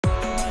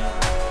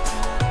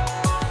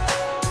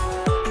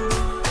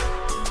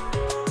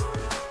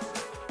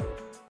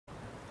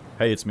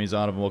Hey, it's me,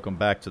 Zarnov, and welcome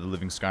back to the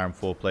Living Skyrim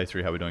IV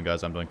playthrough. How we doing,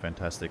 guys? I'm doing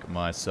fantastic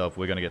myself.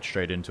 We're going to get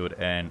straight into it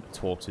and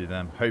talk to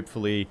them.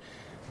 Hopefully,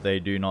 they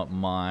do not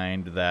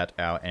mind that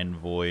our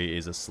envoy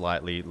is a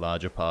slightly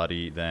larger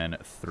party than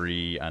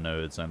 3. I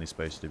know it's only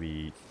supposed to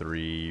be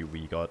 3.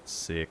 We got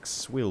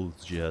 6. We'll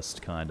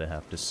just kind of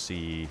have to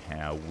see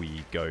how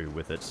we go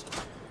with it.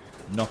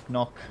 Knock,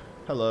 knock.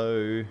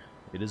 Hello.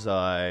 It is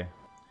I.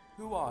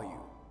 Who are you?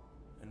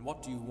 And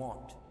what do you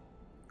want?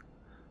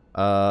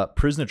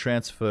 Prisoner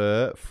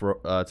transfer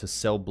to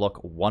cell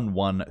block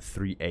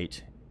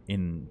 1138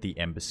 in the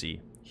embassy.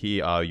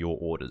 Here are your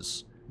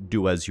orders.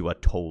 Do as you are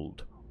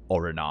told,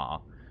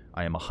 Orinar.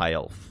 I am a high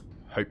elf.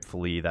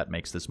 Hopefully that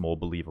makes this more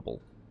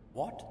believable.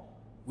 What?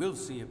 We'll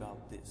see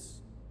about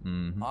this.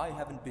 I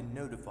haven't been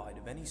notified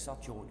of any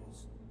such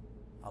orders.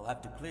 I'll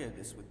have to clear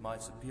this with my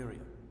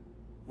superior.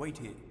 Wait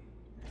here.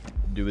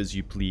 Do as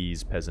you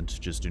please,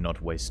 peasant. Just do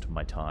not waste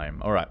my time.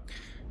 Alright.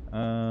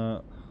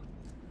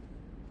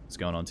 What's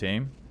going on,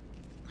 team?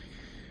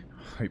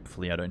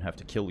 Hopefully I don't have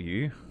to kill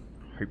you.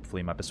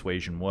 Hopefully my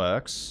persuasion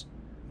works.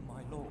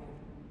 My lord,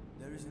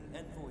 there is an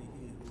envoy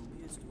here who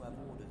appears to have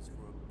orders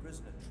for a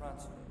prisoner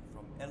transfer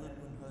from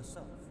Elenwen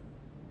herself.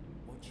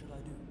 What should I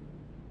do?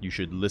 You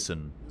should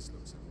listen. This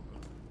looks simple,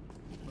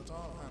 but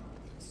I'll handle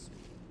this.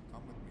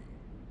 Come with me.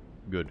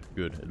 Good,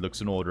 good. It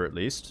looks in order at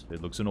least.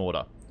 It looks in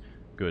order.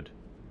 Good.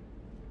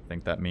 I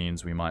think that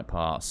means we might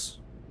pass.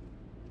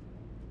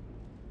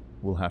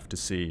 We'll have to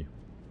see.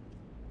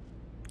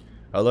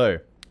 Hello.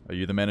 Are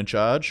you the man in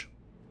charge?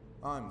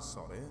 I'm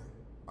sorry.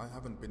 I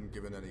haven't been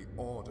given any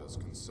orders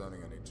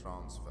concerning any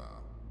transfer.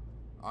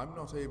 I'm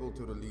not able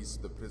to release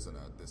the prisoner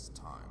at this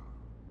time.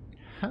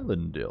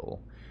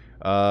 Hallandil.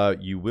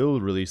 You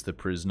will release the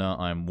prisoner,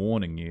 I'm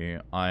warning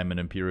you. I'm an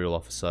Imperial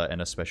officer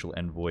and a special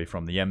envoy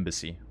from the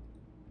embassy.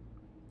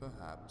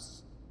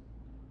 Perhaps.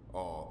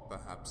 Or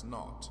perhaps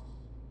not.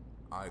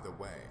 Either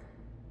way.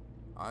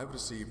 I've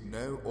received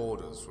no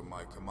orders from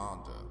my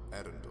commander,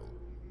 Erendil,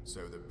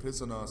 so the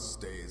prisoner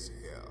stays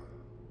here.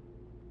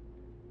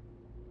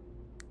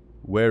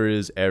 Where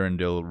is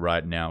Erendil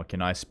right now?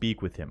 Can I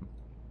speak with him?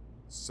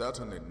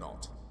 Certainly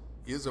not.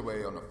 He is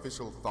away on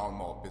official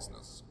Thalmor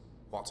business.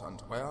 What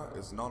and where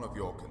is none of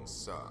your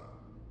concern.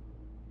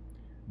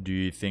 Do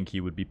you think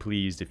he would be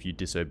pleased if you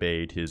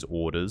disobeyed his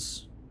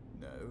orders?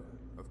 No,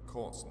 of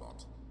course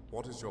not.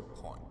 What is your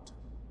point?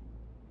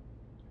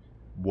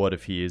 What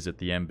if he is at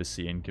the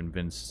embassy and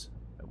convinced...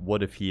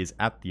 What if he is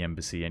at the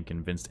embassy and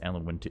convinced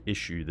Elenwen to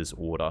issue this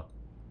order?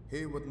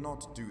 He would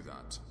not do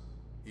that.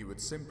 He would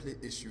simply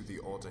issue the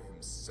order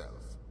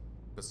himself.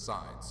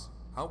 Besides,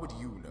 how would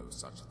you know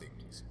such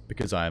things?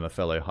 Because I am a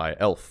fellow high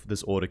elf.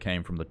 This order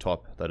came from the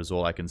top. That is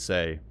all I can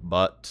say.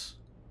 But...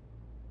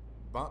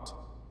 But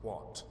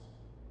what?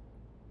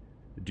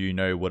 Do you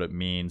know what it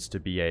means to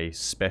be a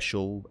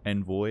special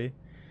envoy?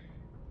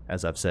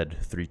 As I've said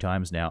 3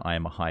 times now, I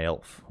am a high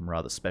elf. I'm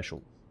rather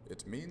special.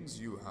 It means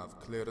you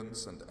have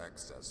clearance and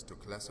access to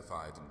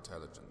classified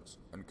intelligence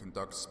and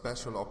conduct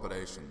special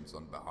operations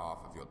on behalf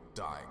of your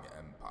dying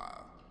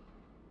empire.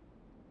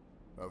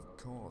 Of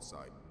course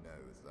I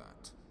know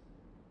that.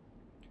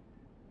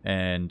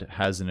 And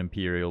has an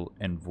Imperial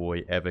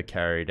envoy ever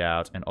carried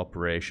out an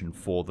operation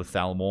for the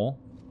Thalmor?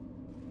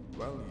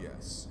 Well,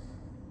 yes.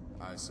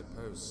 I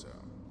suppose so.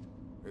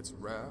 It's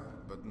rare,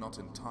 but not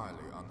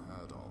entirely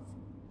unheard of.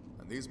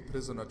 And these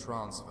prisoner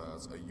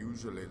transfers are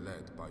usually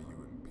led by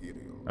you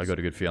Imperials. I got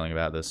a good feeling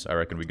about this. I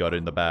reckon we got it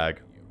in the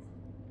bag.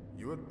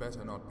 You had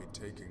better not be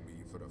taking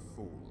me for a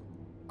fool.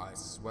 I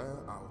swear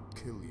I'll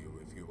kill you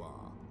if you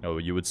are. Oh,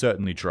 you would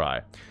certainly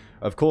try.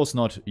 Of course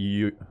not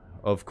you.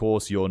 Of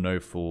course you're no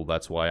fool.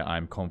 That's why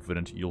I'm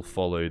confident you'll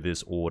follow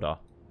this order.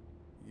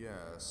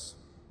 Yes,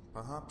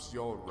 perhaps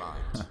you're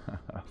right.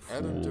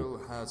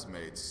 Erendil has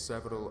made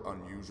several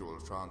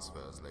unusual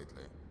transfers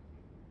lately.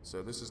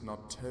 So this is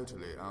not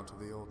totally out of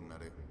the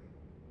ordinary.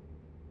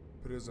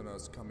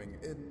 Prisoners coming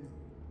in,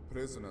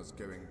 prisoners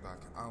going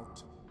back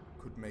out,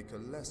 could make a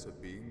lesser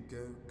being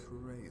go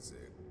crazy.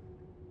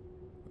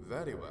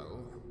 Very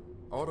well.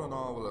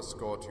 Orinar will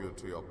escort you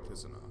to your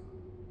prisoner.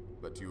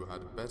 But you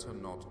had better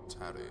not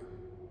tarry.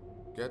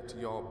 Get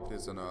your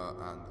prisoner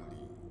and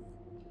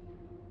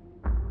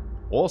leave.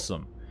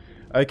 Awesome.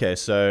 Okay,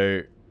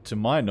 so to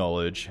my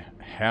knowledge,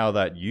 how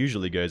that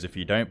usually goes if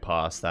you don't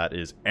pass that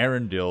is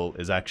Erendil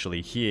is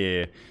actually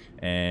here,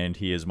 and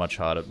he is much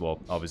harder. Well,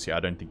 obviously, I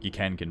don't think you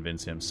can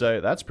convince him, so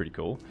that's pretty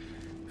cool.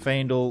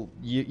 Faendal,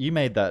 you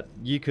made that.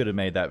 You could have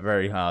made that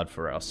very hard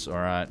for us. All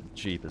right,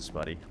 jeepers,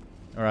 buddy.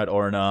 All right,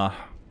 Orinar,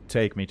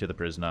 take me to the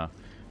prisoner.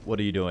 What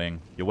are you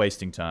doing? You're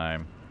wasting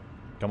time.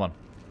 Come on,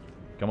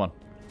 come on.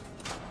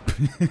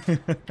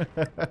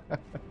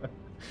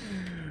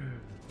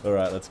 All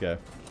right, let's go.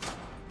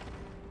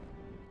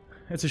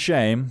 It's a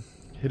shame.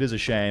 It is a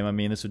shame. I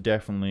mean, this would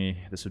definitely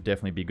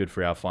be good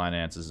for our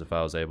finances if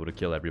I was able to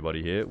kill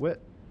everybody here.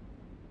 What?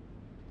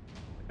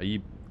 Are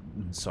you...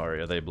 Sorry,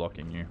 are they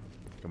blocking you?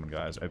 Come on,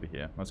 guys, over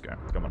here. Let's go.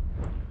 Come on.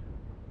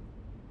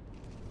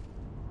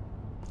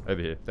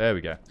 Over here. There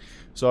we go.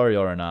 Sorry,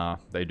 Orinar.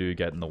 They do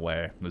get in the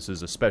way. This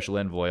is a special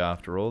envoy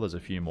after all. There's a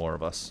few more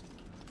of us.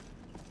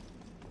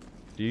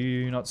 Do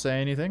you not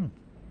say anything?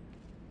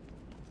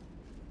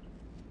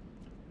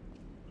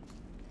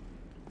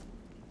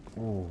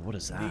 Oh, what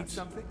is that? Need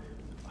something?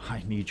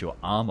 I need your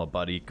armor,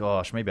 buddy.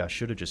 Gosh, maybe I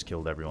should have just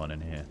killed everyone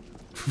in here.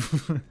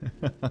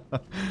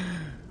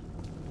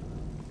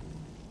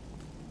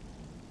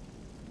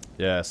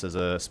 Yes, as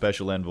a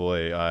special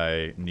envoy,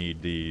 I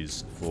need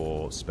these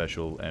for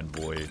special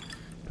envoy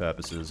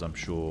purposes. I'm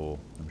sure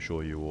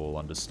you all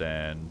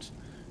understand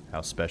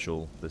how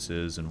special this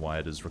is and why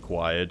it is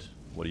required.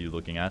 What are you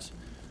looking at?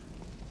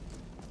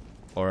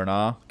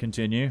 Orinar,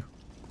 continue.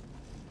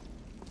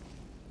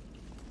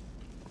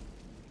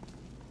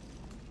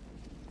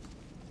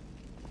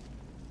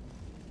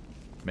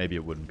 Maybe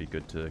it wouldn't be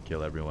good to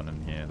kill everyone in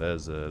here.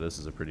 This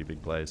is a pretty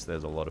big place.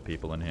 There's a lot of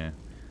people in here.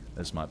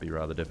 This might be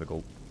rather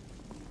difficult.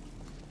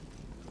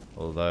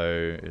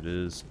 Although it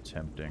is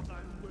tempting. I'm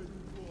waiting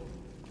for.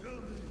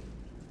 Kill me.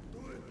 Do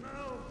it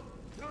now.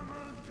 Come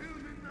on, kill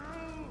me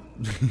now.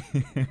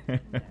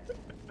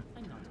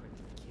 I'm not going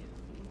to kill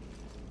you.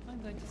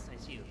 I'm going to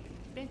slice you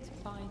bit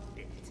by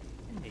bit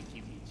and make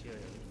you eat your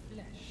own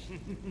flesh.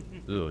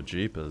 Ooh,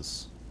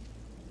 jeepers.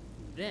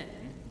 Then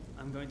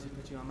I'm going to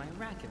put you on my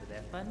rack over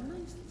there for a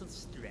nice little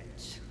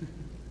stretch.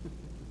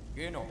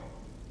 Geno,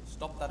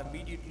 stop that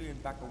immediately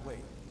and back away.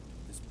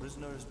 This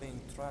prisoner is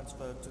being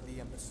transferred to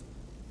the embassy.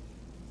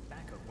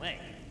 Back away?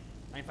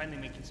 I'm finally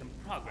making some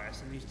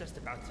progress and he's just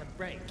about to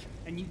break.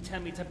 And you tell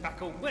me to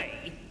back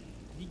away?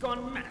 Have you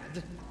gone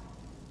mad?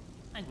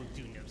 I will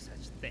do no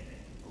such thing.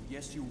 Oh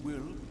yes you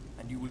will,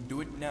 and you will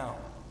do it now.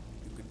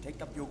 You can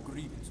take up your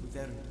grievance with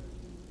Erend.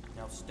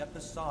 Now step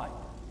aside.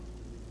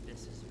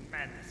 This is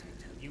madness, I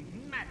tell you,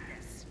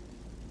 madness!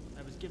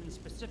 I was given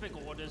specific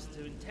orders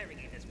to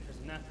interrogate this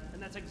prisoner,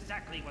 and that's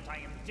exactly what I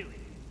am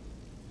doing.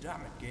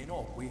 Damn it,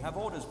 Geno. We have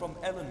orders from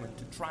Ellenman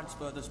to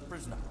transfer this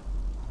prisoner.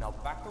 Now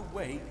back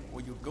away,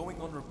 or you're going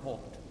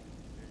unreported.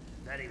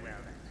 Very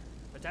well then.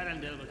 But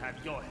Arundel will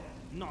have your head,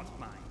 not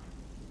mine.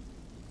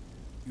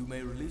 You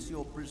may release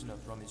your prisoner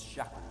from his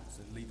shackles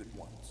and leave at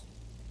once.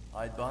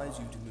 I advise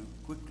you to move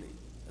quickly,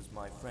 as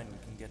my friend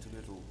can get a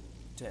little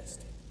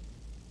testy.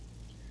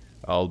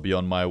 I'll be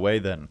on my way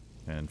then.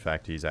 In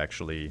fact, he's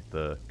actually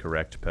the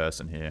correct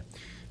person here.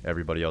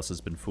 Everybody else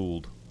has been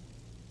fooled.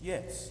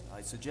 Yes,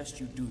 I suggest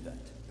you do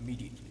that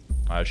immediately.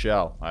 I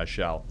shall.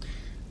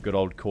 Good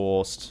old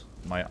Korst,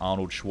 my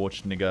Arnold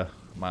Schwarzenegger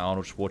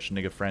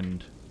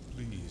friend.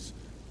 Please,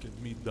 get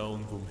me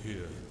down from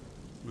here.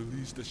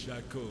 Release the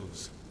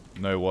shackles.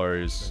 No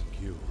worries.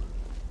 Thank you.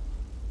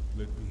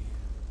 Let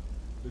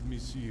me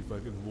see if I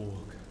can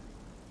walk.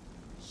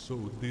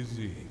 So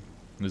dizzy.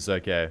 It's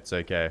okay, it's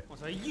okay.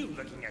 What are you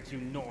looking at,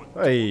 you Nord?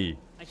 Hey!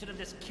 I should have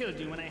just killed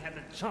you when I had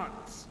the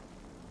chance.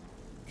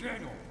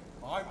 Geno,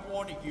 I'm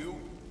warning you.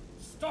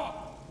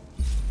 Stop!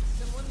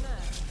 Someone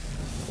there.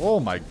 Oh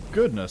my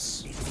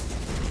goodness.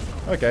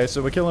 Okay,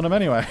 so we're killing him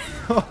anyway.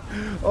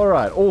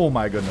 Alright, oh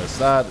my goodness.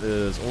 That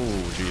is...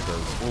 oh,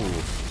 jeepers. Ooh.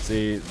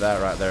 See,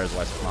 that right there is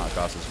why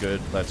Smartcast is good.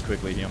 Let's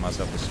quickly heal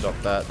myself to stop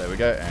that. There we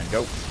go, and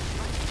go.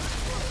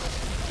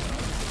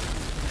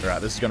 Alright,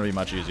 this is going to be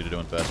much easier to do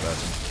in first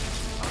person.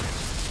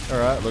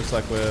 Alright, looks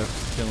like we're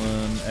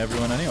killing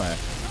everyone anyway.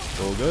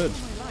 All good.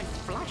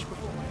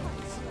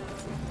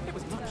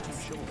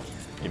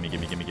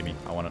 Gimme.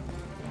 I want it.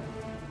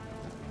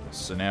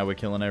 So now we're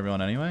killing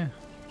everyone anyway?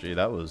 Gee,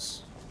 that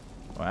was...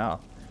 wow.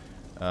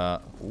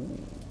 Ooh,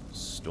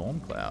 Storm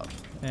Cloud.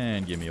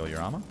 And give me all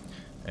your armor.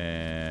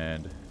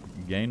 And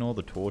gain all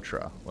the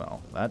Torturer.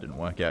 Well, that didn't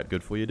work out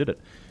good for you, did it?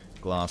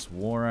 Glass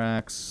War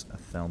Axe.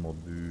 Thermal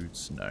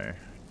Boots. No.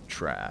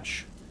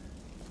 Trash.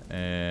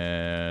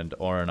 And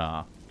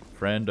Orinar.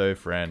 Friend, oh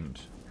friend.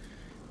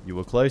 You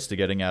were close to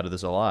getting out of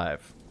this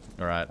alive.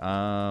 Alright,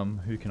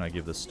 who can I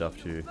give this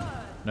stuff to?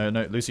 No,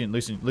 Lucian, I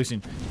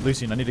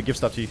need to give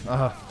stuff to you.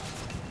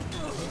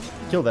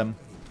 Kill them.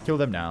 Kill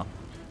them now.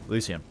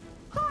 Lucian.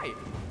 Hi.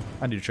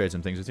 I need to trade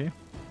some things with you.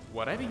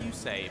 Whatever you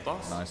say,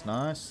 boss.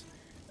 Nice.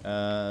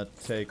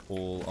 Take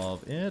all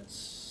of it.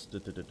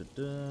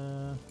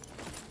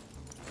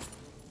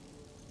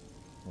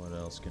 What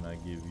else can I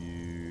give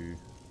you?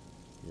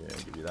 Yeah,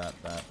 give you that.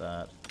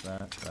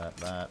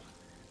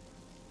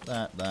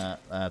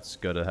 That's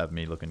gotta have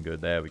me looking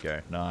good. There we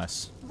go.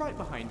 Nice. Right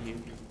behind you.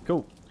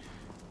 Cool.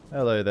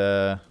 Hello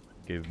there.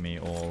 Give me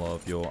all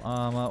of your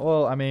armor.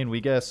 Well, I mean, I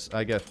guess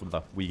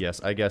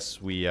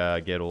we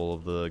get all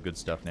of the good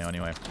stuff now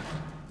anyway.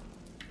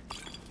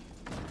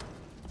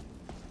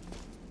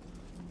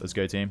 Let's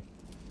go, team.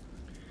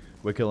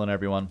 We're killing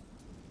everyone.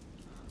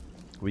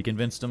 We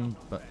convinced them,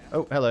 but...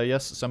 oh, hello,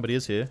 yes, somebody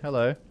is here.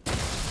 Hello.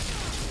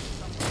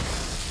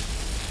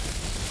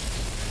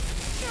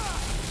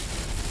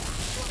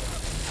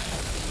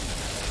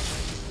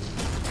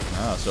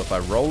 Ah, so if I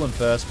roll in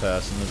first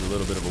person, there's a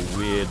little bit of a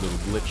weird little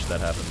glitch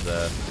that happens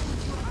there.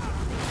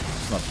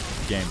 It's not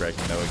game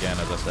breaking though, again,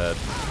 as I said.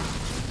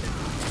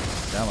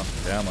 Come on.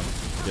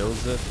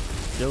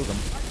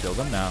 Kill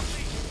them now.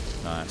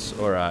 Nice,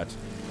 alright.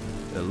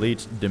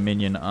 Elite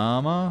Dominion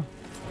armor.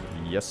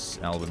 Yes,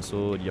 Alvin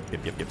sword. Yep.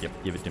 Give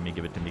it to me,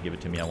 give it to me, give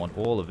it to me. I want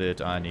all of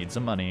it. I need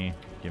some money.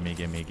 Gimme,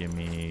 gimme,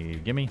 gimme,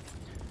 gimme.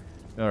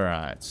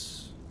 Alright.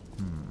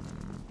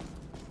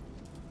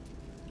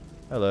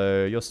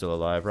 Hello, you're still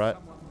alive, right?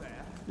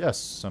 Yes,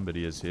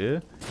 somebody is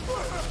here.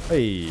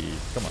 Hey,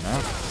 come on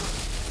now.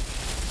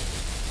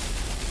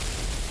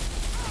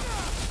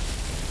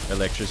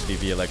 Electricity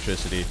v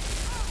electricity.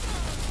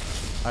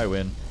 I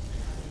win.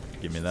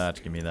 Give me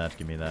that, give me that,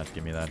 give me that,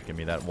 give me that, give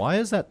me that. Why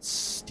is that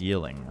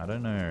stealing? I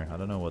don't know. I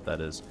don't know what that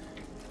is.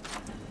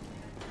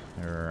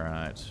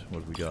 Alright, what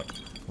have we got?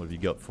 What have you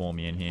got for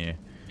me in here?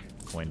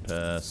 Coin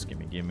purse,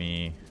 gimme,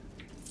 gimme.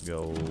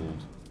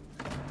 Gold.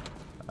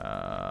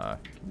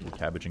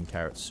 Cabbage and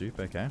carrot soup,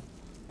 okay.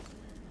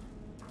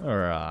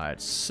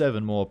 Alright,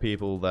 7 more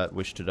people that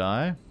wish to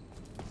die.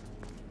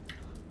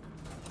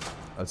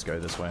 Let's go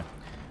this way.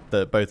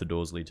 Both the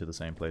doors lead to the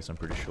same place, I'm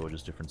pretty sure,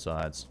 just different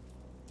sides.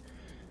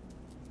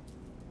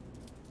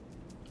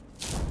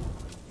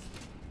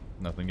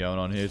 Nothing going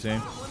on here,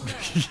 team?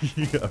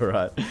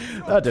 Alright,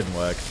 that didn't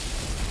work.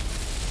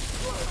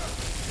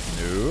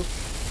 Nope.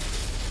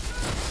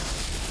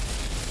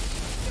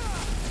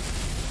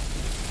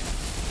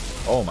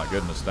 Oh my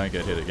goodness, don't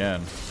get hit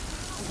again.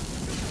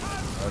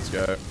 Let's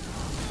go.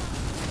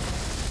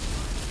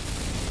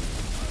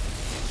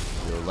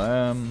 Kill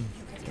them.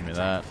 Give me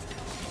that.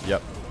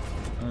 Yep.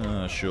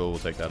 Sure, we'll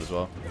take that as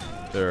well.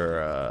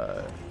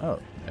 Oh,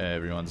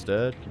 everyone's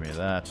dead. Give me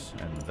that,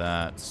 and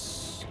that,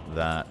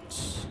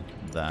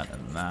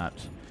 and that.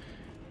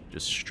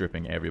 Just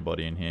stripping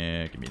everybody in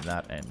here. Give me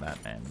that, and that,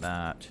 and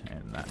that,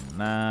 and that, and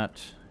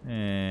that.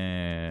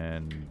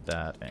 And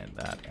that, and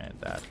that, and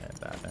that, and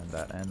that, and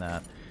that, and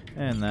that.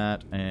 And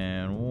that,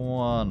 and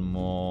one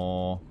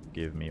more.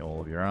 Give me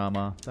all of your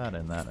armor. That,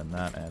 and that, and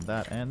that, and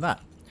that, and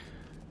that.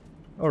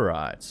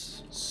 Alright,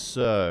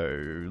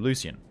 so,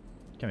 Lucian.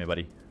 Come here,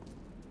 buddy.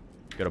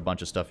 Got a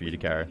bunch of stuff for you to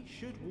carry.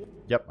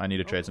 Yep, I need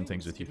to trade some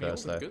things with you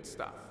first, though.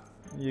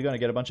 You're gonna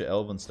get a bunch of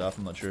elven stuff.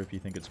 I'm not sure if you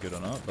think it's good or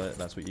not, but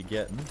that's what you're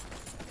getting.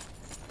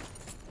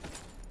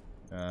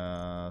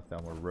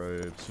 Thelma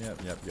robes.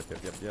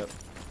 Yep.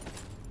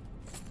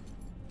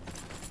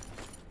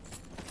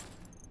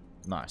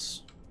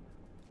 Nice.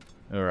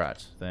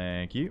 Alright,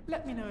 thank you.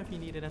 Let me know if you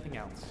need anything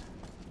else.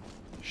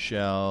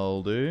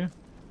 Shall do.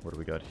 What do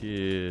we got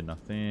here?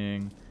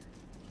 Nothing.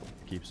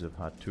 Keeps of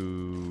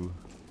Hatu.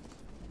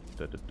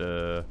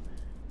 Yeah,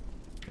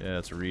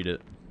 let's read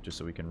it, just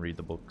so we can read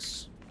the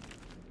books.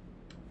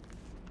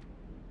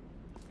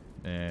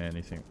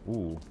 Anything?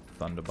 Ooh,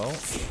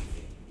 Thunderbolt.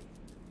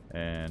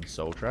 And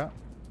Soul Trap.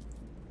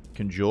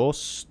 Conjure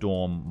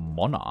Storm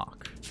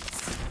Monarch.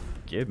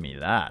 Give me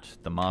that.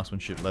 The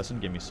marksmanship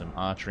lesson. Give me some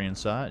archery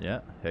insight.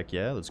 Yeah, heck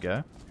yeah, let's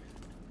go.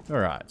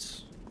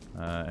 Alright.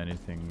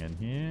 Anything in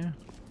here?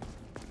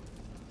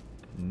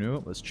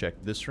 Nope, let's check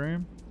this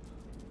room.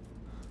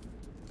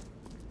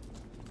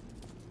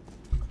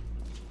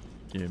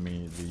 Give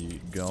me the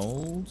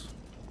gold.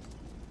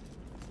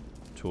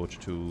 Torch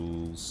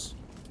tools.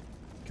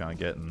 Can't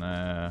get in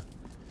there.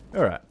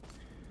 Alright.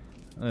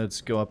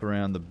 Let's go up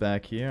around the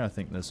back here. I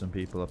think there's some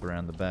people up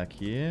around the back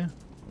here.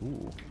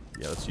 Ooh.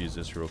 Yeah, let's use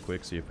this real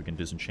quick, see if we can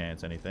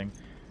disenchant anything.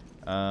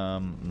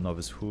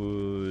 Novice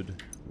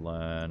Hood.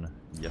 Learn.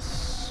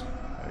 Yes.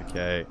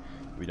 Okay.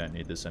 We don't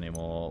need this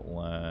anymore.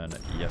 Learn.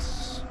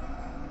 Yes.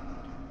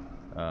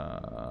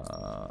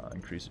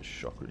 Increases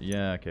shock.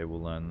 Yeah, okay,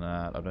 we'll learn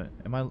that. I don't.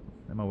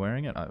 Am I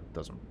wearing it? It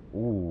doesn't.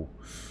 Ooh.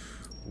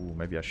 Ooh,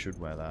 maybe I should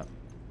wear that.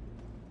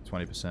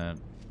 20%.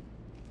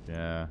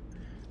 Yeah.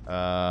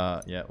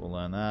 Yeah, we'll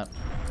learn that.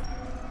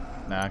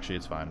 Nah, actually,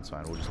 it's fine. It's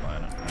fine. We'll just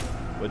learn it.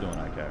 We're doing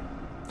okay.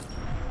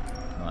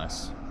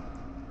 Nice.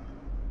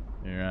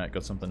 Alright,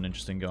 got something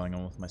interesting going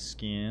on with my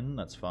skin.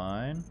 That's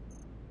fine.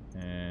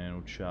 And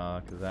we'll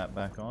chuck that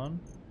back on.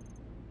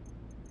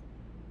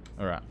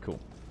 Alright, cool.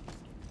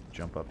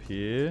 Jump up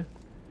here.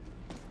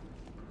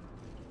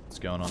 What's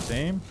going on,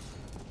 team?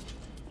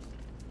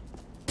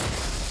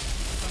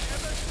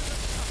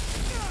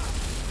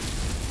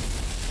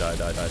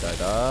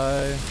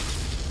 Die.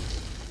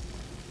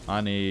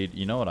 I need...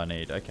 You know what I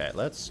need? Okay,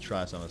 let's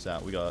try some of this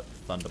out. We got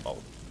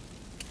Thunderbolt.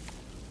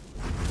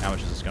 How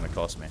much is this going to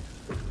cost me?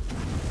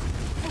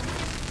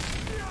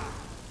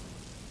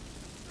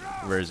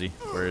 Where is he?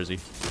 Where is he?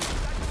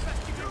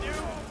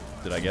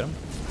 Did I get him?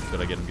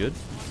 Did I get him good?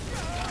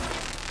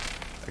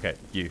 Okay,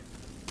 you.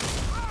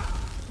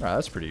 Alright,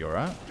 that's pretty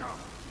alright.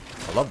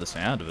 I love the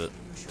sound of it.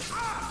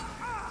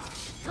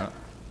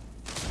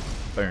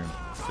 Boom.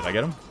 Did I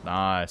get him?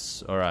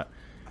 Nice. Alright.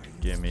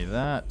 Give me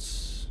that.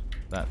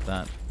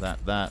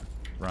 That.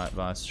 Right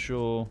vice,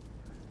 sure.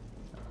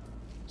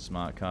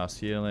 Smart cast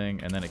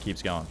healing. And then it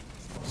keeps going.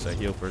 So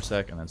heal for a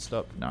sec and then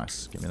stop.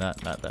 Nice. Give me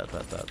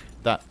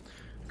that.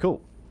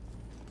 Cool.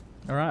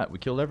 Alright, we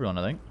killed everyone,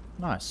 I think.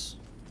 Nice.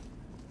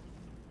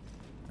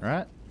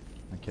 Alright.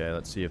 Okay,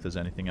 let's see if there's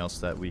anything else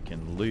that we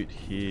can loot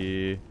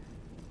here.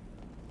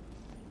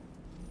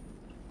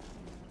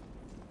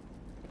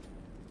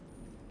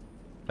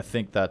 I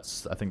think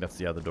that's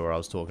the other door I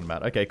was talking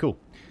about. Okay, cool.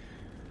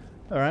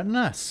 Alright,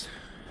 nice.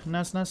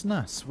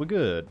 Nice. We're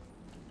good.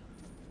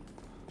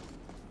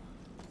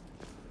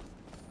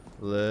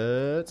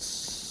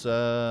 Let's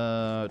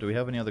do we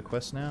have any other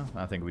quests now?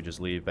 I think we just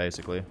leave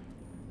basically.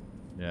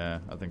 Yeah,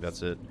 I think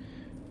that's it.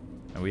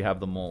 And we have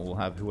them all. We'll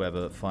have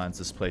whoever finds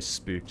this place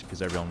spooked,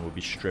 because everyone will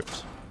be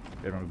stripped.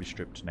 Everyone will be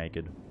stripped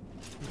naked.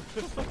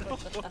 You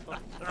two,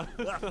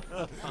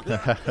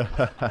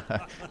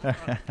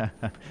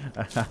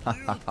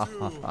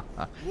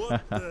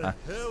 what the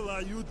hell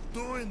are you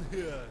doing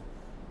here?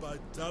 By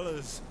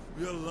Dallas,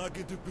 we are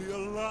lucky to be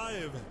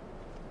alive.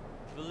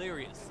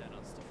 Valerius sent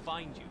us to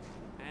find you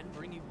and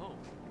bring you home.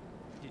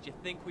 Did you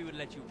think we would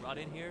let you rot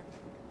in here?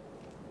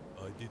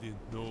 I didn't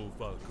know,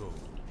 Falco.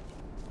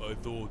 I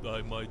thought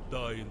I might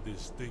die in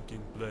this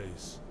stinking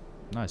place.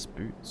 Nice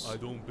boots. I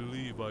don't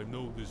believe I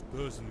know this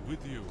person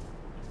with you.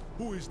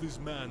 Who is this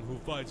man who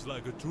fights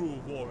like a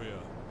true warrior?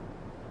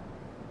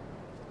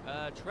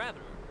 A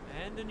traveler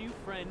and a new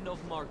friend of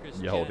Marcus.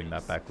 You're holding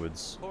that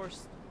backwards. Of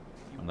course,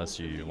 Unless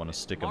you want to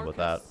stick him with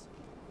Marcus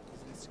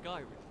that. is in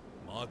Skyrim.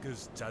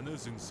 Marcus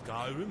Janus in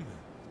Skyrim?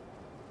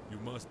 You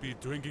must be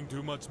drinking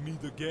too much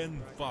meat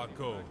again,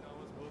 Falco.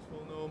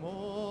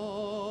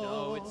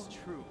 No, it's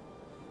true.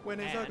 When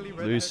his ugly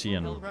red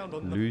Lucian. head rolled around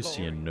on the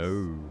Lucian, floor.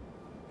 no.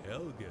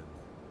 Helgen.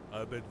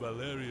 I bet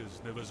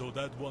Valerius never saw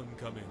that one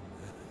coming.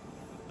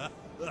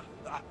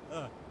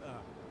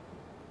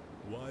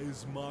 Why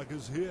is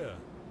Marcus here?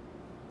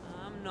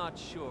 I'm not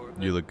sure.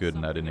 You look good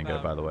in that Something Inigo,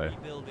 about by the way.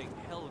 Rebuilding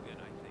Helgen,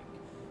 I think.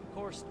 Of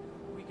course,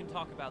 we can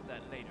talk about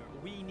that later.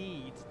 We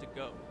need to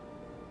go.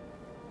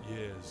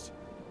 Yes.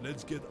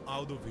 Let's get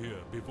out of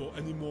here before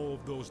any more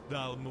of those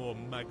Dalmor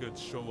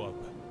maggots show up.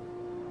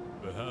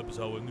 Perhaps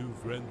our new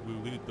friend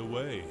will lead the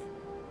way.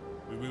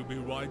 We will be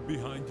right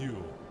behind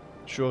you.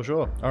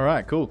 Sure.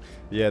 Alright, cool.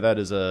 Yeah, that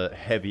is a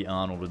heavy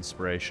Arnold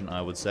inspiration,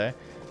 I would say.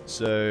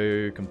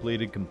 So,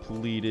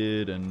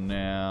 completed, and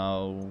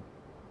now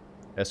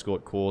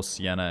escort Kor,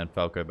 Sienna, and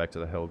Falco back to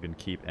the Helgen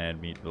Keep and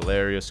meet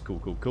Valerius.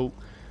 Cool.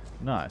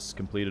 Nice.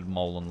 Completed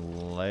Mole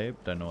and Lab.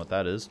 Don't know what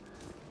that is.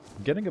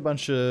 I'm getting a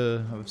bunch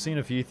of... I've seen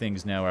a few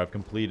things now where I've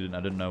completed and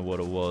I didn't know what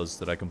it was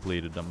that I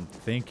completed. I'm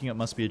thinking it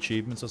must be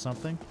achievements or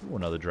something. Ooh,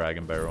 another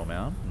Dragon Barrel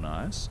Mound.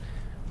 Nice.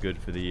 Good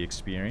for the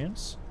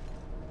experience.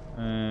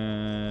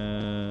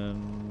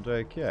 And...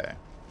 okay.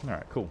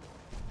 Alright, cool.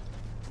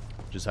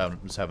 Just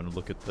having a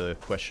look at the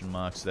question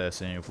marks there,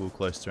 seeing if we're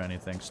close to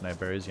anything.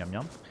 Snowberries,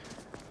 yum.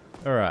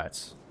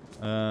 Alright.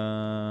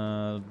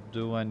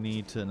 Do I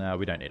need to... no,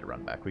 we don't need to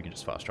run back. We can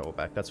just fast travel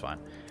back. That's fine.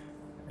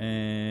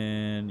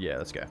 And yeah,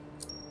 let's go.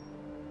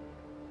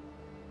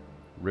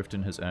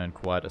 Riften has earned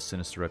quite a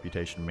sinister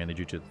reputation, mainly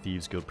due to the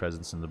Thieves Guild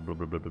presence and the blah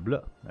blah blah blah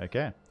blah.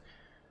 Okay.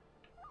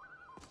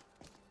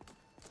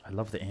 I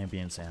love the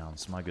ambient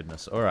sounds, my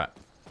goodness. Alright.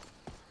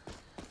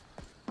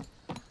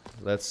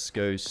 Let's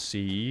go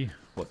see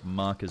what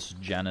Marcus,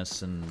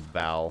 Janus, and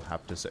Val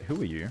have to say.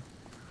 Who are you?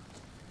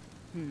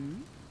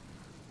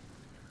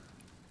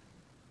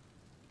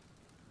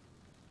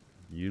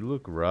 You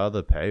look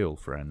rather pale,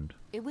 friend.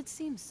 It would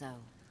seem so.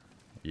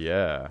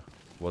 Yeah.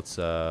 What's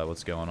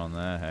going on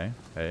there?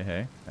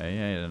 Hey,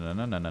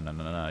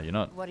 no, you're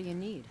not. What do you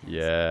need?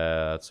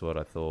 Yeah, that's what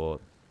I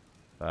thought.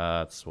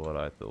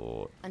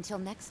 Until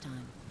next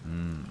time.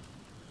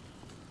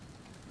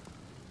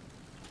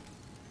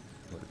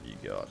 What have you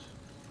got?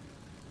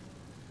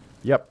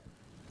 Yep.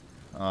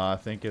 I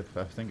think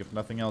if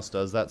nothing else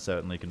does, that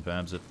certainly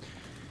confirms it.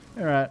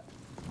 Alright.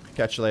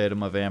 Catch you later,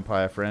 my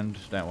vampire friend.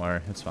 Don't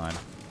worry, it's fine.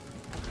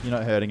 You're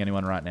not hurting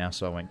anyone right now,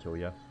 so I won't kill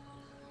you.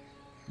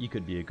 You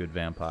could be a good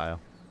vampire.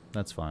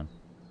 That's fine.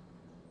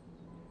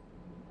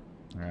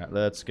 Alright,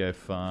 let's go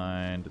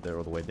find... they're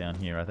all the way down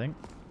here, I think.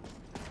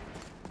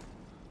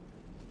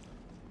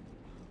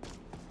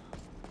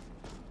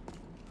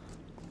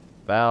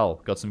 Val,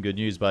 got some good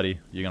news,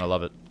 buddy. You're gonna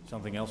love it.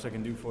 Something else I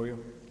can do for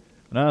you?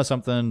 No,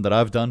 something that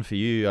I've done for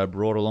you. I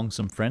brought along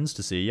some friends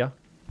to see ya.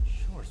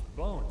 Sure as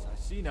bones. I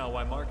see now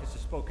why Marcus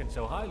has spoken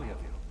so highly of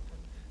you.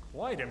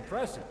 Quite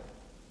impressive.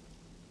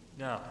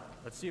 Now,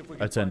 let's see if we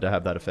can I tend to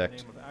have that effect.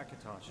 The name of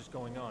Akatosh is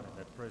going on in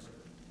that prison.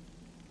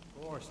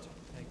 Forced.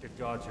 Thank the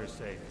gods you're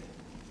safe.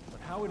 But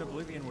how in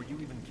Oblivion were you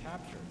even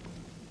captured?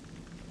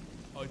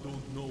 I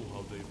don't know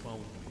how they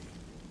found me.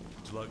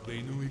 It's like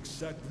they knew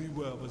exactly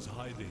where I was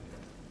hiding.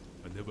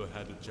 I never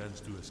had a chance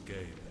to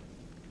escape.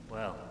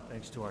 Well,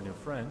 thanks to our new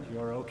friend,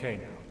 you're okay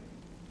now.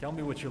 Tell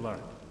me what you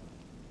learned.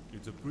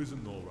 It's a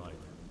prison, all right,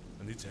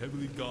 and it's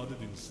heavily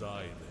guarded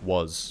inside.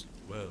 Was.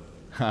 Well,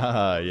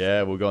 Haha,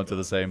 yeah, we're going to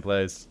the same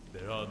place.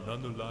 there are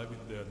none alive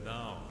in there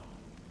now.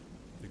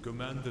 The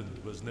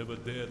commandant was never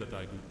there that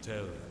I could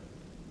tell.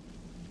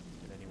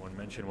 Did anyone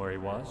mention where he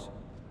was?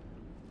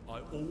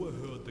 I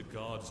overheard the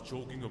guards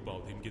joking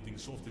about him getting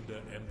soft in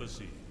their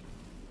embassy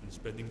and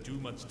spending too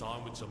much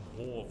time with some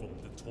whore from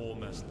the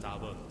Tormes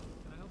Tavern.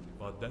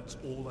 But that's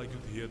all I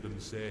could hear them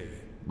say.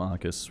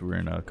 Marcus, we're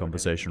in a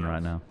conversation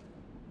right now.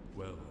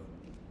 Well,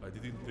 I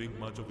didn't think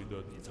much of it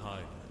at the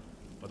time.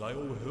 but I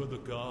overheard a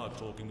guard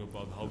talking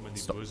about how many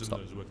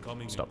prisoners were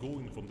coming and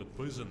going from the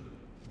prison.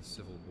 The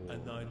Civil War.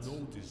 And I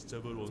noticed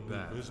several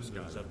new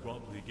prisoners had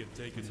probably get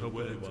taken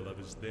away while I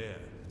was there,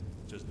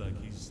 just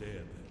like he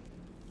said.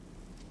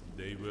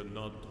 They were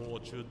not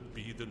tortured,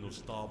 beaten, or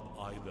starved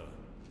either.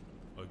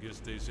 I guess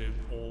they saved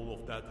all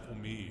of that for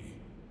me.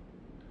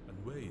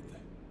 And wait.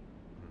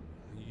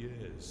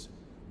 Yes,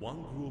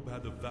 one group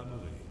had a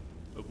family,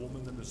 a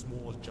woman and a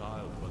small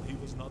child, but he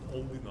was not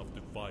old enough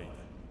to fight.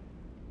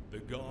 The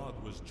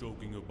guard was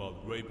joking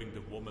about raping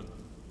the woman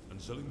and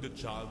selling the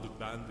child to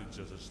bandits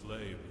as a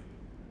slave.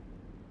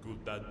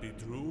 Could that be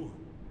true?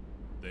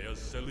 They are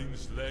selling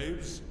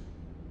slaves?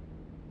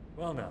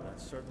 Well now,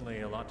 that's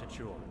certainly a lot to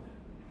chew on.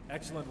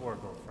 Excellent work,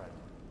 old friend.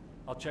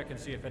 I'll check and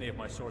see if any of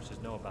my sources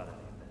know about any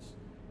of this.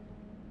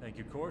 Thank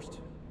you, Korst.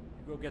 You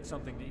go get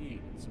something to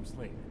eat and some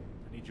sleep.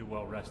 I need you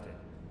well rested.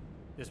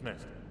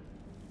 Dismissed.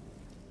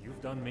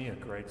 You've done me a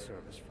great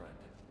service, friend.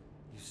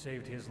 You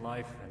saved his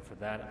life, and for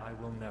that I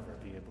will never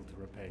be able to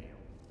repay you.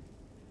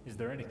 Is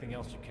there anything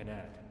else you can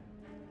add?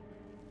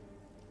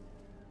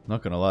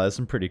 Not gonna lie, there's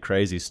some pretty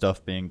crazy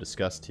stuff being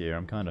discussed here.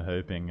 I'm kind of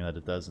hoping that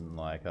it doesn't,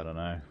 like, I don't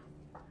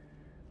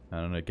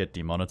know, get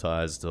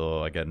demonetized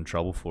or I get in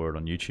trouble for it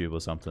on YouTube or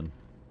something.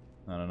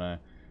 I don't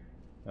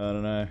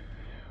know.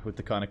 With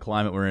the kind of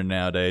climate we're in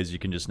nowadays, you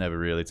can just never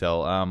really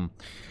tell.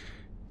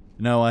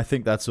 No, I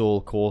think that's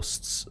all.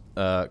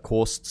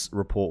 Korst's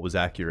report was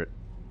accurate.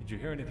 Did you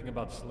hear anything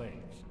about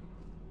slaves?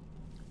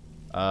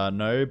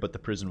 No, but the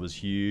prison was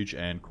huge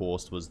and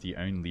Korst was the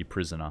only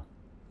prisoner.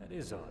 That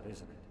is odd,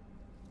 isn't it?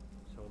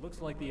 So it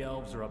looks like the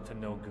elves are up to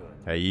no good.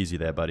 Hey, easy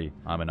there, buddy.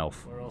 I'm an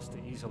elf. Where else to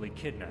easily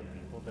kidnap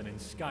people than in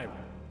Skyrim?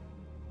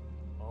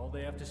 All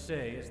they have to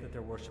say is that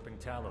they're worshipping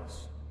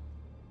Talos.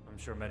 I'm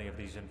sure many of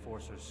these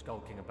enforcers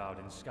skulking about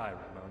in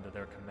Skyrim are under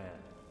their command.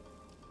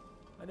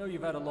 I know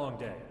you've had a long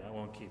day, and I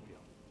won't keep you.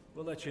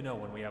 We'll let you know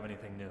when we have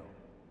anything new.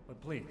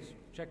 But please,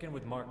 check in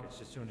with Marcus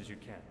as soon as you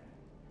can.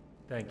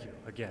 Thank you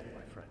again,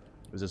 my friend.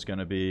 Is this going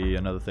to be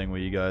another thing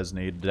where you guys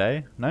need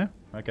today? No?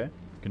 Okay.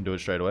 Can do it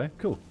straight away.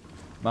 Cool.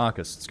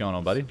 Marcus, what's going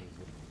on, buddy?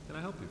 Can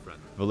I help you, friend?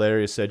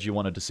 Valeria said you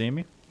wanted to see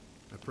me.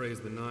 I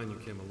praise the 9 you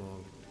came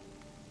along.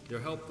 Your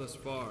help thus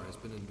far has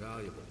been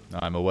invaluable.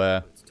 I'm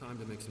aware. It's time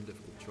to make some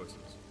difficult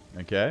choices.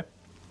 Okay.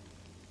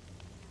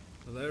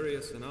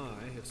 Valerius and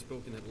I have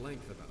spoken at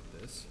length about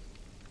this.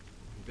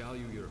 We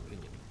value your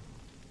opinion.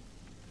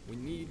 We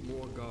need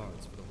more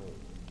guards for the hold,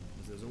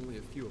 as there's only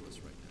a few of us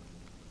right now.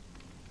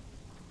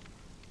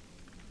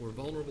 We're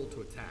vulnerable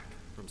to attack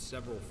from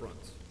several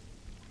fronts,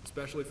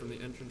 especially from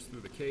the entrance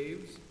through the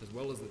caves, as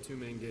well as the 2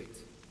 main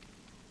gates.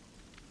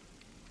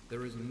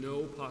 There is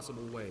no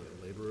possible way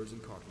that laborers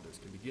and carpenters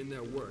can begin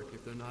their work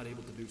if they're not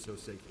able to do so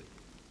safely.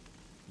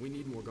 We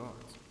need more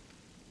guards.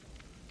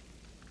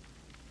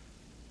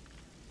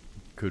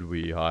 Could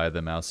we hire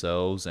them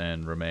ourselves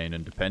and remain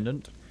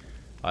independent?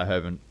 I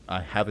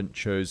haven't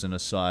chosen a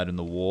side in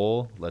the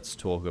war. Let's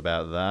talk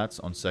about that.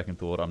 On second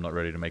thought, I'm not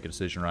ready to make a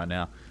decision right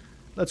now.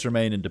 Let's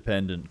remain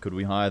independent. Could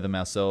we hire them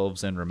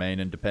ourselves and remain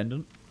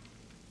independent?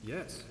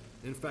 Yes.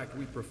 In fact,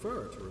 we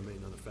prefer to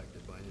remain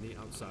unaffected by any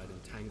outside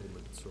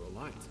entanglements or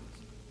alliances.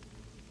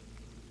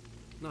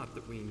 Not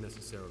that we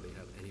necessarily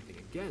have anything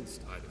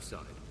against either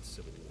side in the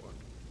Civil War.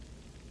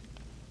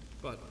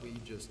 But we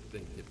just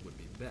think it would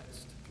be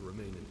best to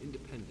remain an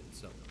independent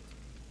settlement.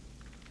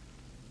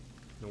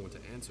 No one to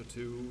answer to,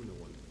 no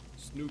one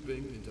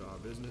snooping into our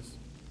business,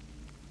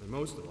 and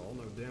most of all,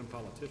 no damn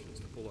politicians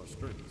to pull our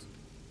strings.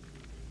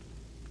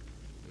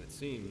 And it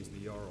seems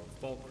the Jarl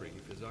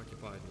Falkreath is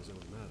occupied in his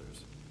own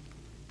matters,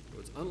 so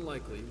it's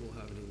unlikely we'll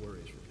have any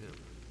worries from him.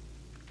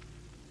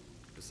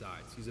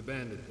 Besides, he's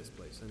abandoned this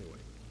place anyway.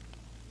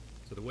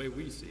 So the way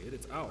we see it,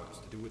 it's ours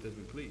to do with as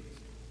we please.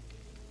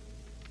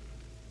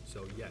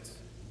 So yes,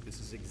 this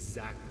is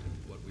exactly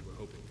what we were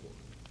hoping for.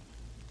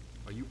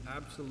 Are you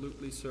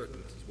absolutely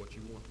certain this is what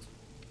you want?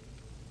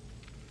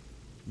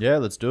 Yeah,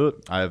 let's do it.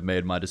 I have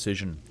made my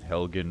decision.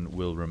 Helgen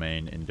will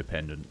remain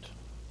independent.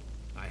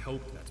 I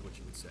hoped that's what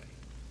you would say.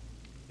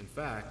 In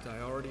fact, I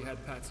already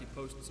had Patsy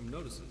post some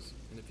notices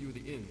in a few of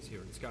the inns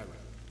here in Skyrim.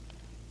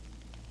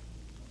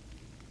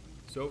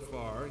 So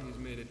far, he's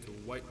made it to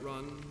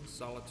Whiterun,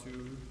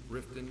 Solitude,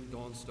 Riften,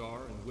 Dawnstar,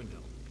 and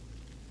Windhelm.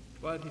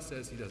 But he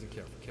says he doesn't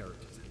care for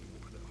characters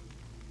anymore, though.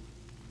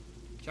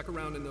 Check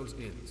around in those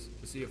inns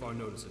to see if our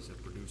notices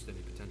have produced any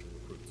potential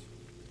recruits.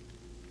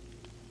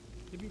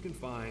 If you can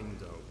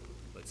find,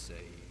 let's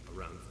say,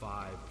 around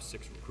 5 or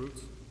 6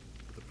 recruits,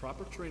 with the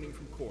proper training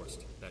from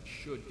Korst, that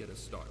should get us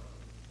started.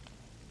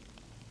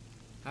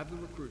 Have the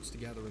recruits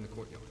together in the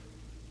courtyard,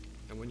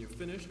 and when you're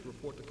finished,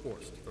 report to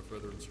Korst for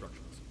further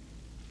instructions.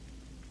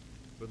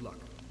 Good luck,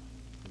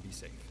 and be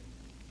safe.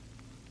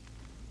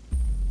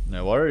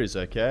 No worries.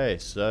 Okay,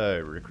 so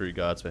recruit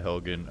guards for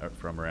Helgen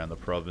from around the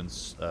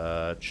province.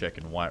 Check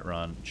in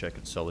Whiterun, check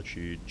in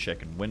Solitude,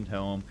 check in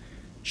Windhelm,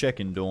 check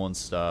in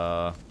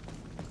Dawnstar,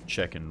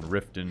 check in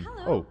Riften.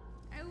 Hello. Oh,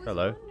 I was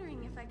hello.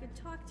 wondering if I could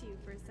talk to you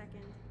for a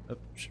second.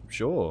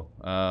 Sure.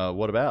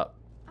 What about?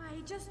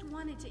 I just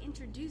wanted to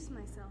introduce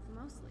myself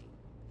mostly.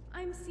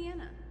 I'm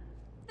Sienna.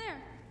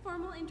 There,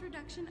 formal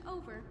introduction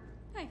over.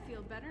 I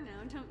feel better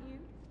now, don't you?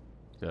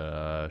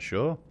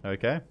 Sure.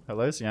 Okay.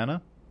 Hello,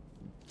 Sienna.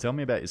 Tell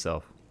me about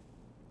yourself.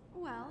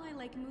 Well, I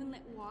like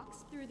moonlit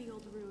walks through the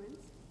old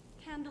ruins,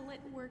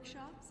 candlelit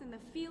workshops, and the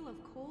feel of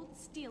cold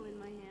steel in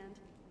my hand.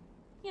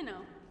 You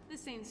know, the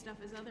same stuff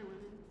as other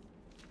women.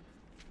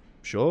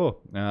 Sure.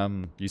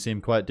 You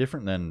seem quite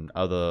different than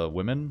other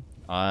women.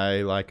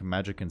 I like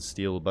magic and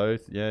steel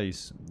both. Yeah,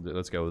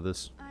 let's go with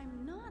this.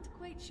 I'm not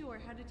quite sure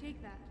how to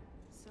take that,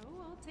 so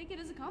I'll take it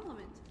as a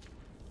compliment.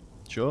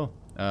 Sure.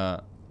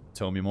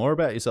 Tell me more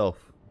about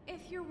yourself.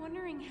 If you're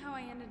wondering how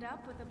I ended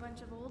up with a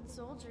bunch of old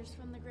soldiers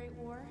from the Great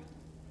War,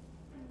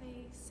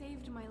 they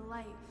saved my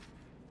life.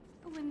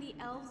 When the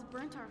elves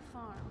burnt our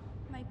farm,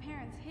 my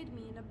parents hid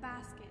me in a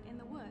basket in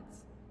the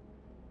woods.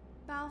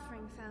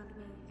 Balfring found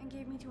me and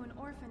gave me to an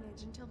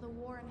orphanage until the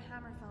war in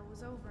Hammerfell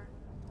was over.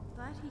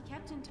 But he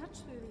kept in touch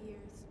through the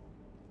years.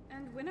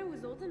 And when I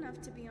was old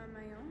enough to be on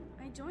my own,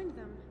 I joined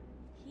them.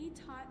 He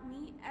taught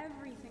me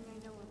everything I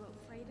know about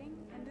fighting,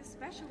 and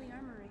especially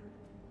armoring.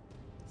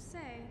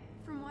 Say,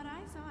 from what I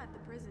saw at the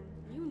prison,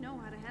 you know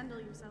how to handle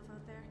yourself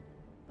out there.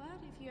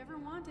 But if you ever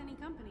want any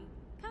company,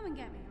 come and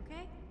get me,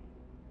 okay?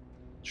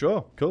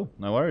 Sure, cool,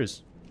 no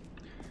worries.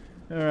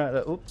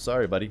 Alright, oops,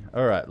 sorry buddy.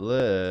 Alright,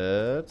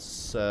 let's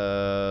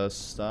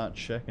start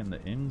checking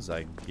the inns,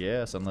 I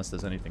guess. Unless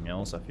there's anything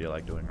else I feel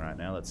like doing right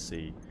now. Let's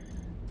see.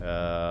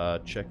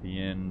 Check the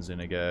inns,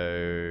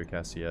 Inigo,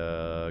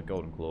 Cassia,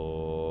 Golden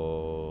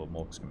Claw,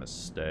 Morkscombe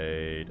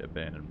Estate,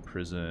 Abandoned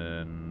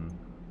Prison,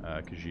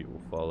 Khajiit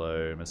will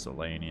follow,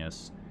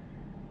 Miscellaneous.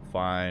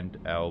 Find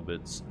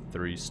Albert's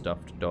 3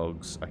 stuffed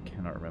dogs. I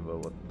cannot remember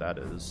what that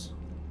is.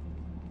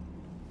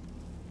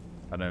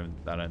 I don't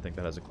think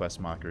that has a quest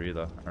marker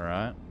either.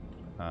 Alright.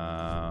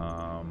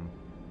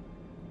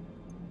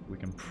 We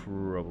can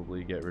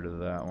probably get rid of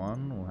that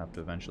one. We'll have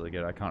to eventually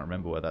get it. I can't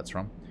remember where that's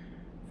from.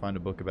 Find a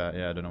book about...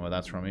 Yeah, I don't know where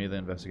that's from either.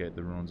 Investigate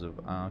the ruins of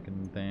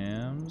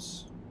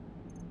Arkandams.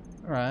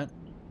 Alright.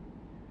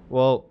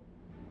 Well,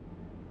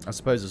 I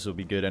suppose this will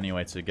be good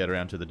anyway to get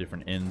around to the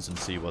different inns and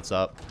see what's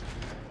up.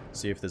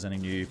 See if there's any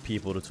new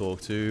people to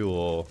talk to,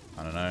 or,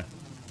 I don't know,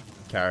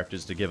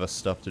 characters to give us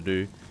stuff to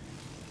do.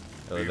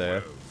 Hello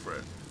there.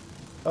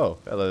 Oh,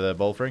 hello there,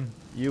 Balfring.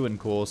 You and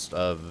Korst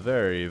are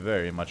very,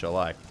 very much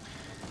alike.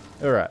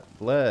 Alright,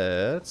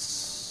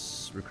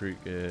 let's recruit...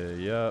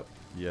 yep.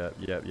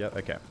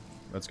 Okay,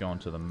 let's go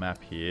onto the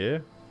map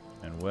here.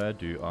 And where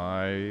do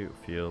I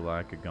feel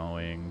like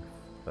going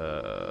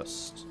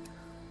first?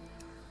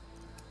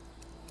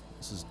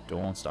 This is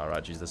Dawnstar,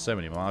 right? Jeez, there's so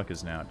many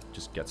markers now, it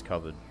just gets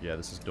covered. Yeah,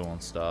 this is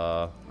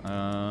Dawnstar.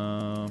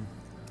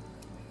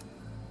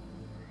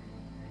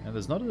 Yeah,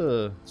 there's not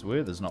a... It's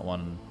weird there's not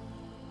one...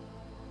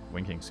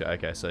 Winking Sky.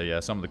 Okay, so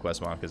yeah, some of the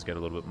quest markers get a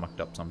little bit mucked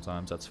up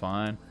sometimes. That's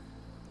fine.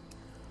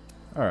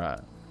 Alright.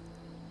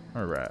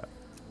 Alright.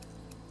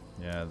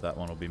 Yeah, that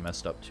one will be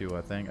messed up too,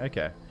 I think.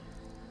 Okay.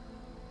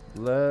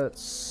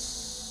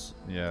 Let's...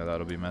 Yeah,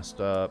 that'll be messed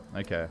up.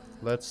 Okay.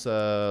 Let's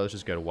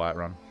just go to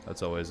Whiterun.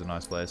 That's always a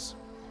nice place.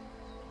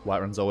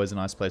 Whiterun's always a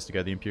nice place to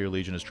go. The Imperial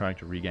Legion is trying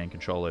to regain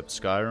control over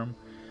Skyrim.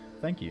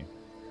 Thank you.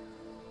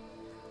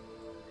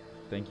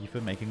 Thank you for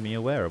making me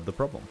aware of the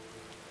problem.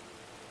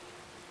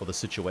 Or the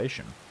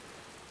situation.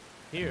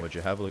 Here, would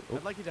you have a look?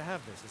 I'd like you to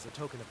have this as a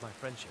token of my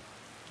friendship.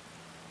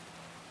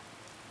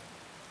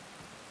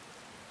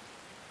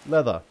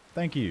 Leather.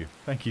 Thank you.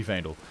 Thank you,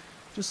 Faendal.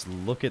 Just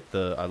look at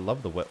the... I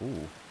love the...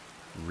 Ooh.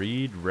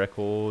 Read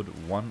record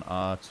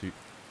 1R2...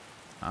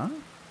 Huh?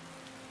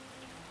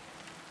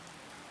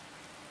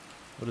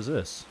 What is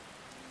this?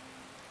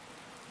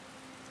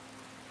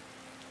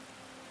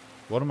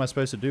 What am I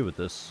supposed to do with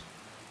this?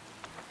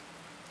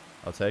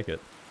 I'll take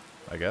it,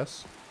 I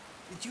guess.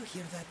 Did you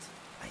hear that?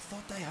 I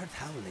thought I heard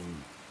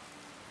howling.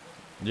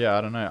 Yeah,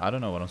 I don't know. I don't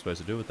know what I'm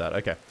supposed to do with that.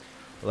 Okay.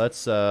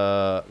 Let's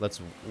ooh.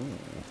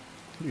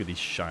 Look at these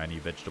shiny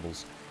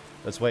vegetables.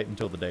 Let's wait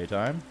until the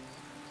daytime.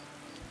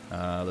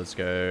 Let's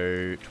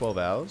go 12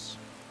 hours.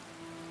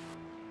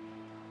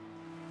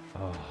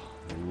 Oh,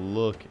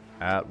 look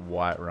at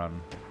Whiterun.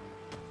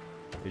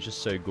 It's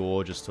just so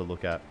gorgeous to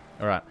look at.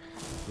 Alright.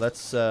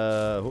 Let's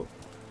Oh,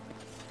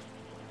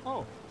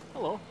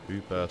 hello.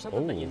 Who first?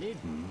 Something that you need.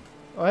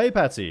 Oh, hey,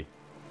 Patsy.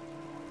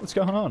 What's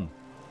going on?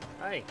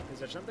 Hi, is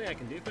there something I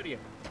can do for you?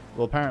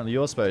 Well, apparently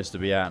you're supposed to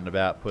be out and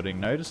about putting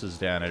notices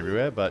down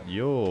everywhere, but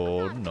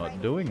you're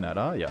not doing that,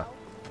 are ya?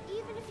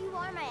 Even if you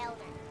are my elder.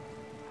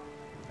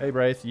 Hey,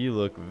 Braith, you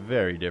look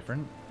very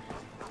different.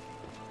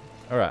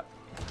 Alright,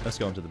 let's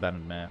go into the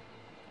abandoned mare.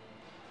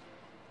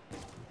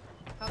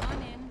 Come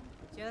on in.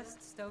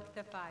 Just stoke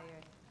the fire.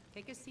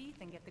 Take a seat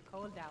and get the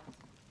cold out.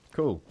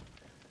 Cool.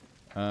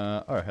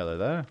 Oh, hello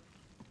there.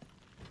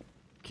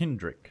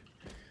 Kindrick.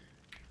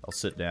 I'll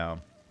sit down.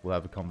 We'll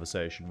have a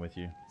conversation with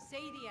you.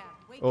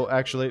 Oh,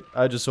 actually,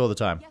 I just saw the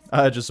time.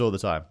 I just saw the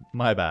time.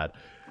 My bad.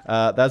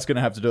 That's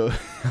gonna have to do...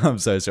 I'm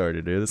so sorry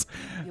to do this.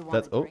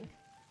 That's... Oh.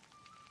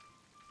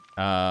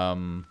 Nah,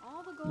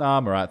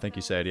 I'm alright. Thank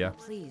you, Sadia.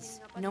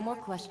 Please, no more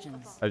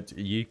questions.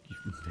 You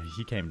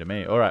came to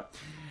me. Alright.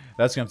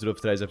 that's going to have to do it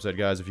for today's episode,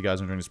 guys. If you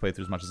guys are enjoying this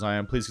playthrough as much as I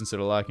am, please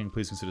consider liking,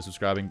 please consider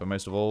subscribing, but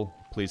most of all,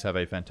 please have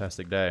a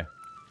fantastic day.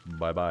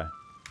 Bye-bye.